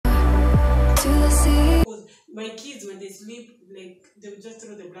my kids, when they sleep, like they will just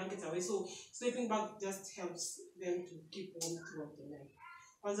throw the blankets away. So sleeping bag just helps them to keep warm throughout the night.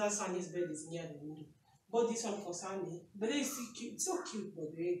 Also, Sunny's bed is near the window. Bought this one for Sunny, but it's so cute. It's so cute, by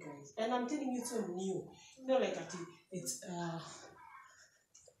the way, guys. And I'm telling you, it's so new. Not like it's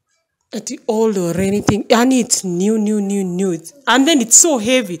at the old or anything, and it's new. And then it's so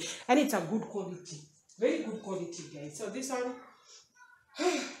heavy, and it's a good quality, very good quality, guys. So this one,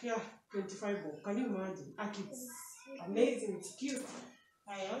 yeah, 25 bob. Can you imagine? It's amazing. It's cute.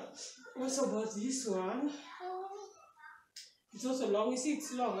 I also bought this one. It's also long. You see,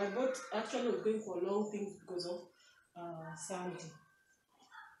 it's long. I bought actually was going for long things because of Sandy.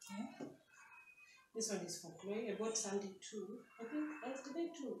 Yeah. This one is for Chloe. I bought Sandy too. I think today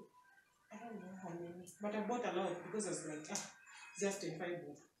too. I don't know how many, but I bought a lot because I was like, just 25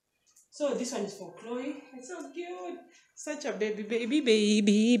 bob. So this one is for Chloe. It's so cute. Such a baby.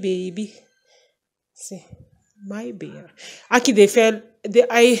 See, my bear. Actually, they fell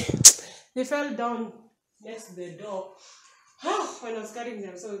down next to the door when I was carrying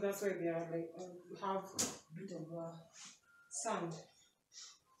them. So that's why they are like have a bit of sand.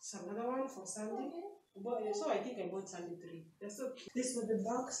 So another one for Sandy. So I think I bought Sandy 3. That's so cute. This was the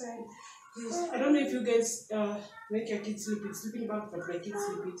back side. I don't know if you guys make your kids sleep it. Sleeping bag, but my kids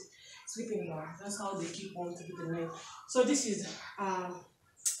sleep it. Sleeping bag. That's how they keep warm through the night. So this is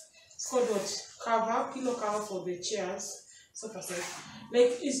it's called what? Pillow cover for the chairs. So for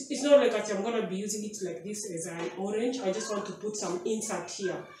like it's not like I'm gonna be using it like this as an orange. I just want to put some insert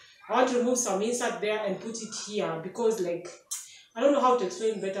here. I want to remove some insert there and put it here because like I don't know how to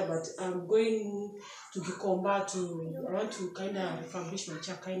explain better, but I'm going to gikomba I want to kind of refurbish my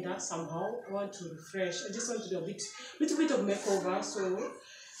chair somehow. I want to refresh. I just want to do a little bit of makeover. So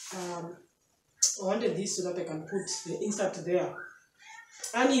I wanted this so that I can put the insert there.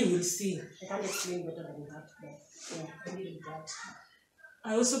 And you will see. I can't explain better than that. But yeah, I needed that.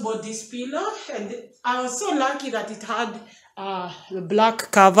 I also bought this pillow, and I was so lucky that it had the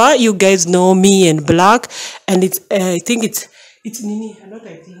black cover. You guys know me and black, and it's I think it's Nini. Not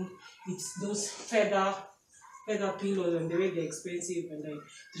I think it's those feather pillows, and the way they're expensive. And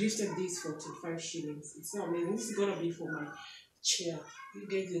I thrifted this for 25 shillings. It's so amazing. This is gonna be for my chair. You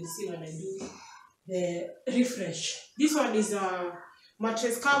guys will see when I do the refresh. This one is a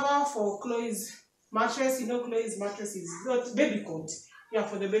mattress cover for Chloe's mattress. You know, Chloe's mattress is not baby coat. Yeah,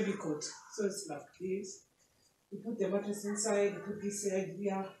 for the baby coat. So it's like this. You put the mattress inside, you put this side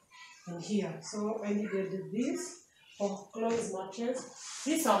here and here. So I needed this for Chloe's mattress.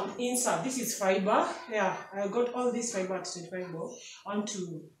 This insert. This is fiber. Yeah, I got all this fiber at 25 bob. I want to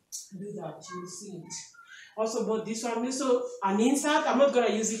do that. You'll see it. Also bought this one. So an insert. I'm not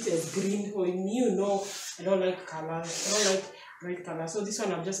gonna use it as green or you know. I don't like colors. I don't like bright color. So this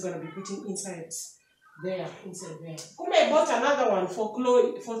one I'm just gonna be putting inside there. Come, I bought another one for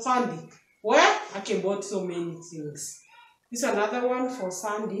Chloe, for Sandy. Where? I bought so many things. This is another one for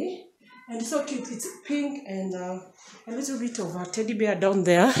Sandy. And it's so cute. It's pink and a little bit of a teddy bear down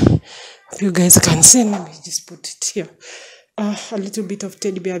there. If you guys can see, let me just put it here. A little bit of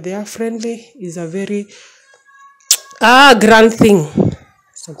teddy bear there. Friendly is a very grand thing.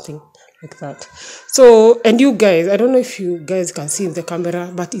 Something like that. So, and you guys, I don't know if you guys can see in the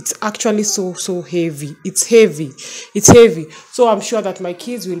camera, but it's actually so heavy. It's heavy. So I'm sure that my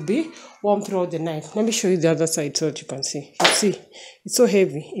kids will be warm throughout the night. Let me show you the other side so that you can see. You see, it's so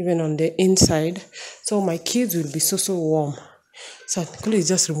heavy even on the inside. So my kids will be so warm. So Chloe is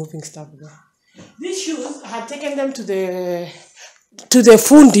just removing stuff there. These shoes, I had taken them to the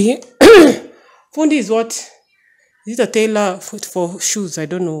fundi. Fundi is what? Is it a tailor for shoes? I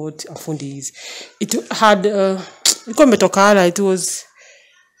don't know what a fundi is. It had it was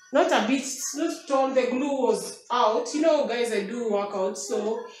not a bit, not torn. The glue was out. You know, guys, I do workout,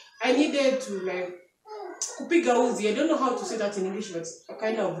 so I needed to like kupiga uzi. I don't know how to say that in English, but a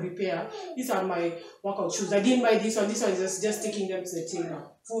kind of repair. These are my workout shoes. I didn't buy this one. This one is just taking them to the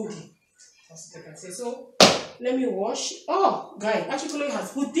tailor. Fundi. That's what I can say. So let me wash. Oh, guys, actually Chloe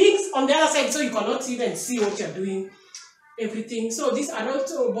has put things on the other side so you cannot even see what you're doing. Everything. So this I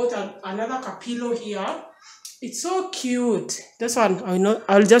also bought another pillow here. It's so cute. This one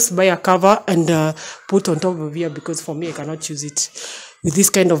I'll just buy a cover and put on top of here because for me I cannot use it with this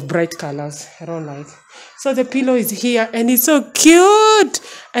kind of bright colors. I don't like. So the pillow is here and it's so cute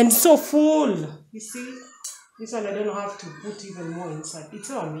and so full. You see, this one I don't have to put even more inside. It's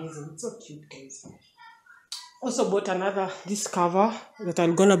so amazing. It's so cute, guys. Also bought this cover that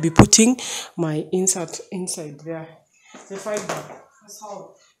I'm gonna be putting my insert inside there. The fiber. That's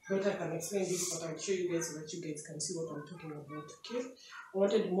how But I can explain this, but I'll show you guys so that you guys can see what I'm talking about. Okay. I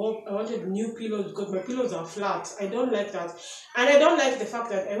wanted new pillows because my pillows are flat. I don't like that. And I don't like the fact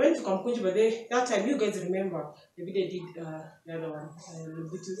that I went to Kamkunji, but that time, you guys remember, maybe they did the other one, a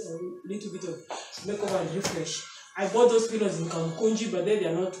little bit of makeover and refresh. I bought those pillows in Kamkunji, but they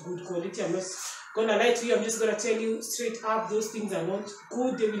are not good quality. I'm not gonna lie to you. I'm just gonna tell you straight up, those things are not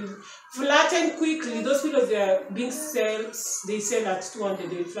good. They will flatten quickly. Those pillows, they are being they sell at 200.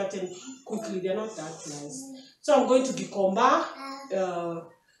 They will flatten quickly. They're not that nice. So I'm going to gikomba.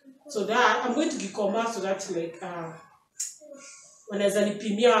 So that like when there's an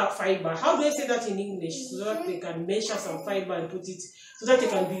premier fiber, how do I say that in English? So that they can measure some fiber and put it so that they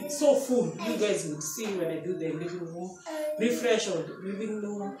can be so full. You guys will see when I do the living room refresh or the living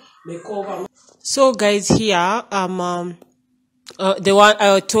room makeover. So guys, here the one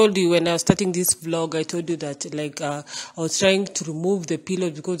I told you when I was starting this vlog, I told you that like I was trying to remove the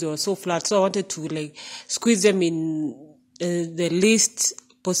pillows because they were so flat. So I wanted to like squeeze them in the least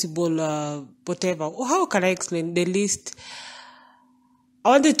possible whatever. How can I explain the least? I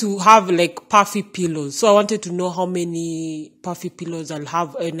wanted to have like puffy pillows. So I wanted to know how many puffy pillows I'll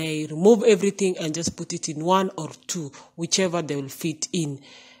have, and I remove everything and just put it in one or two, whichever they will fit in.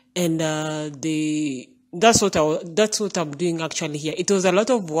 And that's what I'm doing actually here. It was a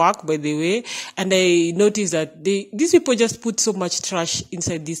lot of work, by the way, and I noticed that these people just put so much trash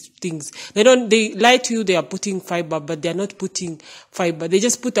inside these things. They lie to you, they are putting fiber, but they are not putting fiber. They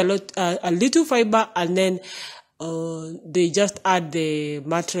just put a little fiber, and then they just add the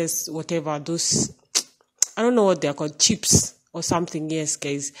mattress, whatever, those, I don't know what they're called, chips or something. Yes,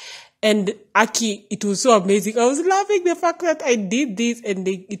 guys. And Aki, it was so amazing. I was laughing the fact that I did this and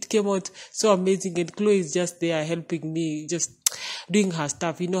it came out so amazing. And Chloe is just there helping me, just doing her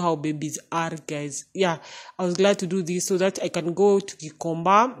stuff. You know how babies are, guys. Yeah, I was glad to do this so that I can go to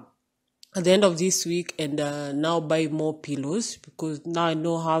Gikomba at the end of this week and now buy more pillows, because now I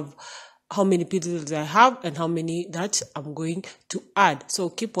know how many pillows I have and how many that I'm going to add. So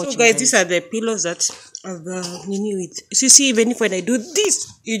keep watching. So guys, these are the pillows that I've with. So you see, even if when I do this,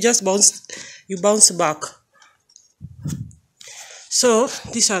 you just bounce back. So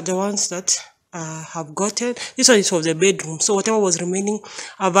these are the ones that I have gotten. This one is for the bedroom. So whatever was remaining,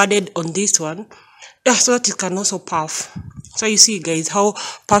 I've added on this one. Yeah, so that it can also puff. So you see, guys, how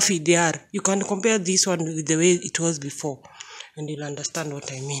puffy they are. You can compare this one with the way it was before, and you'll understand what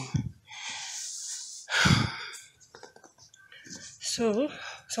I mean. So,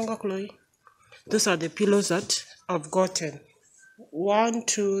 Songa Chloe, those are the pillows that I've gotten. 1,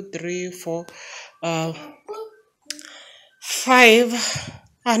 2, 3, 4, 5.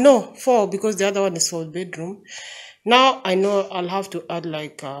 No, 4, because the other one is for the bedroom. Now I know I'll have to add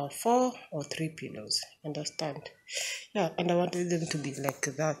like 4 or 3 pillows. Understand? Yeah, and I wanted them to be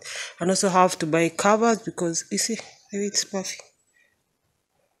like that. And also have to buy covers because you see, maybe it's puffy.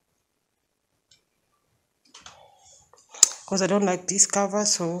 Because I don't like these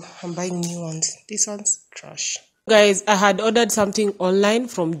covers, so I'm buying new ones. This one's trash. Guys, I had ordered something online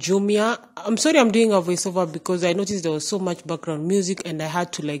from Jumia. I'm sorry I'm doing a voiceover because I noticed there was so much background music and I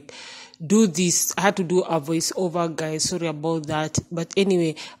had to like do this. I had to do a voiceover, guys. Sorry about that. But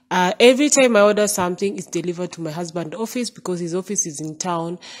anyway, every time I order something, it's delivered to my husband's office because his office is in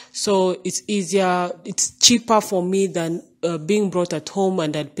town. So it's easier, it's cheaper for me than being brought at home,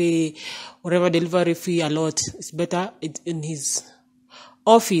 and I'd pay whatever delivery fee a lot. It's better in his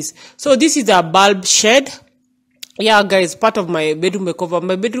office. So this is a bulb shed. Yeah, guys, part of my bedroom makeover.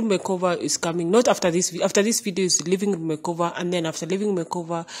 My bedroom makeover is coming not after this. After this video is living room makeover, and then after living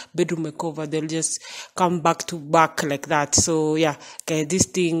makeover, bedroom makeover. They'll just come back to back like that. So yeah, guys, this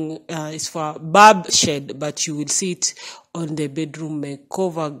thing is for bulb shed, but you will see it on the bedroom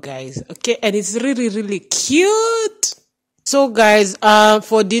makeover, guys. Okay, and it's really, really cute. So guys,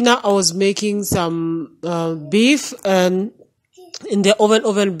 for dinner I was making some beef and in the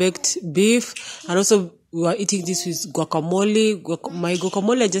oven baked beef, and also we were eating this with guacamole. My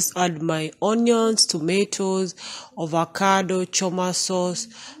guacamole, I just add my onions, tomatoes, avocado, choma sauce,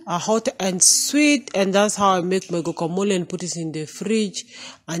 hot and sweet, and that's how I make my guacamole and put it in the fridge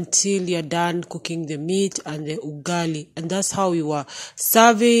until you're done cooking the meat and the ugali. And that's how we were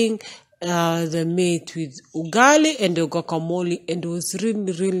serving the meat with ugali and the guacamole, and it was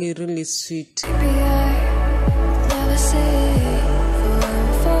really, really, really sweet.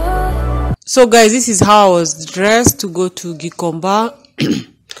 So guys, this is how I was dressed to go to Gikomba.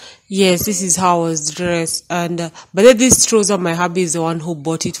 Yes, this is how I was dressed, and but then this trouser, my hubby is the one who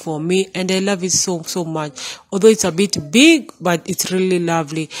bought it for me, and I love it so much. Although it's a bit big, but it's really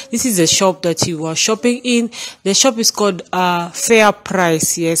lovely. This is a shop that you are shopping in. The shop is called Fair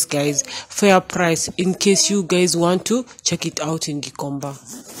Price. Yes, guys, Fair Price. In case you guys want to check it out in Gikomba.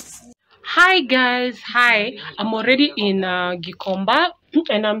 Hi guys, hi. I'm already in Gikomba,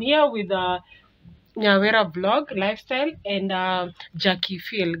 and I'm here with Nyawera vlog lifestyle and Jackie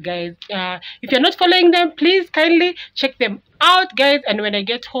Phil, guys. If you're not following them, please kindly check them out, guys. And when I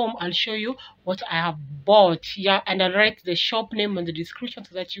get home, I'll show you what I have bought. Yeah, and I'll write the shop name on the description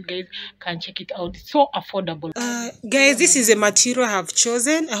so that you guys can check it out. It's so affordable. Guys, this is a material I have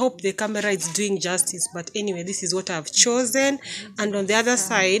chosen. I hope the camera is doing justice, but anyway, this is what I have chosen. And on the other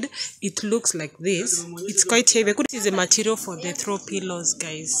side, it looks like this. It's quite heavy. This is a material for the throw pillows,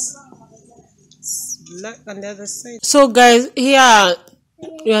 guys. On the other side. So guys, here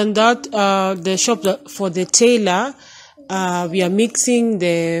and that the shop for the tailor, we are mixing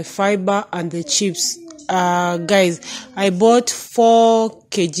the fiber and the chips. Guys, I bought 4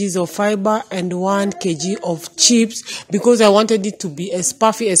 kgs of fiber and 1 kg of chips because I wanted it to be as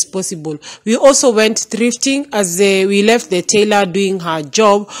puffy as possible. We also went thrifting as we left the tailor doing her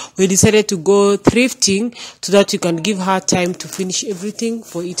job. We decided to go thrifting so that we can give her time to finish everything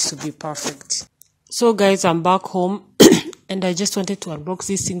for it to be perfect. So guys, I'm back home and I just wanted to unbox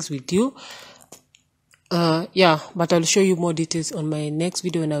these things with you. Yeah, but I'll show you more details on my next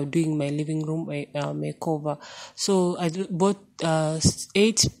video when I'm doing my living room makeover. So I bought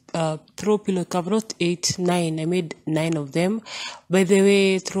 8 throw pillow cover, not 8, 9. I made 9 of them. By the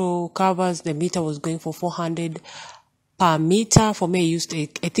way, throw covers, the meter was going for 400 per meter. For me,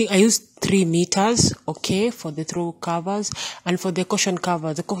 I think I used 3 meters, okay, for the throw covers. And for the cushion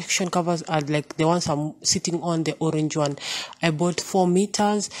covers are like the ones I'm sitting on, the orange one. I bought 4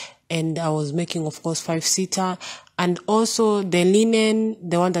 meters and I was making, of course, 5-seater. And also the linen,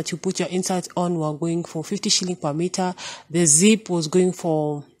 the one that you put your inserts on, were going for 50 shillings per meter. The zip was going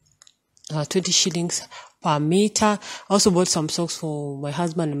for 20 shillings per meter. I also bought some socks for my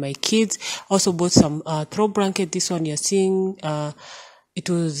husband and my kids. Also bought some throw blanket. This one you're seeing, it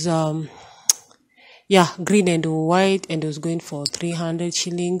was green and white, and it was going for 300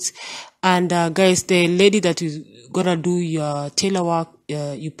 shillings. And guys, the lady that is gonna do your tailor work,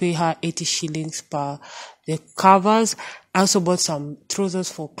 you pay her 80 shillings per the covers. I also bought some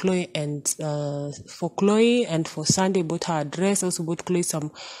trousers for Chloe and for Sunday. Bought her a dress. I also bought Chloe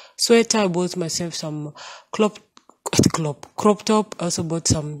some sweater. I bought myself some crop top. I also bought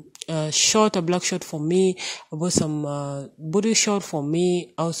some a black short for me. I bought some booty short for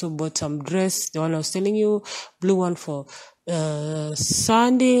me. I also bought some dress, the one I was telling you, blue one for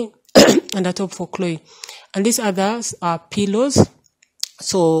Sunday, and a top for Chloe. And these others are pillows.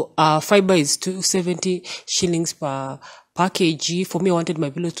 So fiber is 270 shillings per kg. For me, I wanted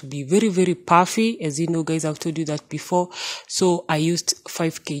my pillow to be very puffy. As you know, guys, I've told you that before. So I used 4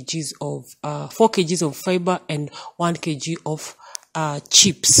 kgs of fiber and 1 kg of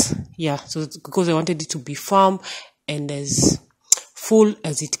chips. Yeah, so because I wanted it to be firm and as full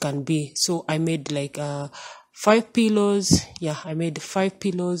as it can be. So I made like 5 pillows. Yeah, I made 5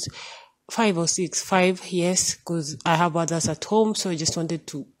 pillows. 5 or 6, 5, yes, because I have others at home, so I just wanted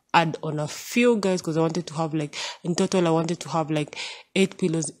to add on a few, guys, because I wanted to have like, in total, I wanted to have like 8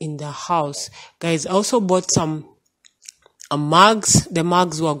 pillows in the house. Guys, I also bought some mugs. The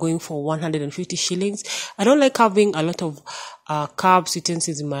mugs were going for 150 shillings. I don't like having a lot of cups,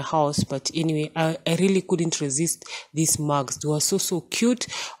 utensils in my house, but anyway, I really couldn't resist these mugs. They were so cute.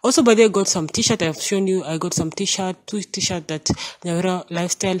 Also, by the way, I got some t-shirt. I've shown you. I got some 2 t-shirt that Nyawera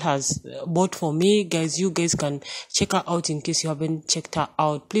Lifestyle has bought for me. Guys, you guys can check her out in case you haven't checked her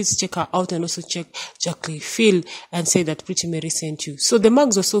out. Please check her out and also check Jackie Phil and say that Pretty Mary sent you. So the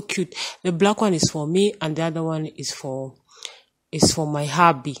mugs are so cute. The black one is for me and the other one is for my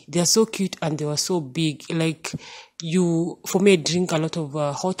hubby. They are so cute and they were so big. Like for me, I drink a lot of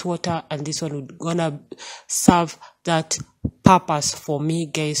hot water, and this one would gonna serve that purpose for me,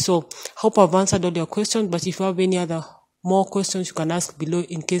 guys. So hope I've answered all your questions, but if you have any other more questions, you can ask below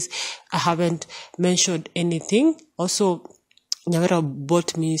in case I haven't mentioned anything. Also, Nyawera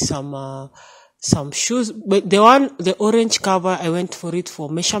bought me some shoes, but the orange cover, I went for it for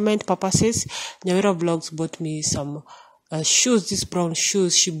measurement purposes. Nyawera Vlogs bought me some shoes, these brown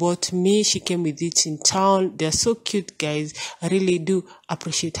shoes she bought me. She came with it in town. They're so cute, guys. I really do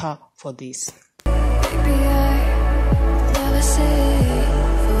appreciate her for this.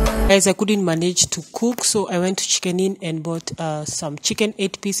 Guys, I couldn't manage to cook, so I went to Chicken Inn and bought some chicken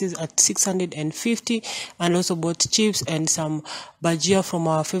 8 pieces at 650, and also bought chips and some bhajia from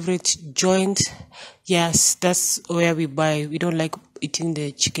our favorite joint. Yes, that's where we buy. We don't like eating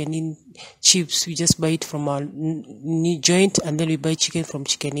the Chicken Inn chips. We just buy it from our new joint, and then we buy chicken from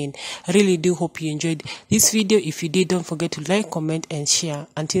Chicken Inn. I really do hope you enjoyed this video. If you did, don't forget to like, comment and share.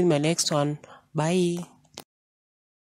 Until my next one, bye.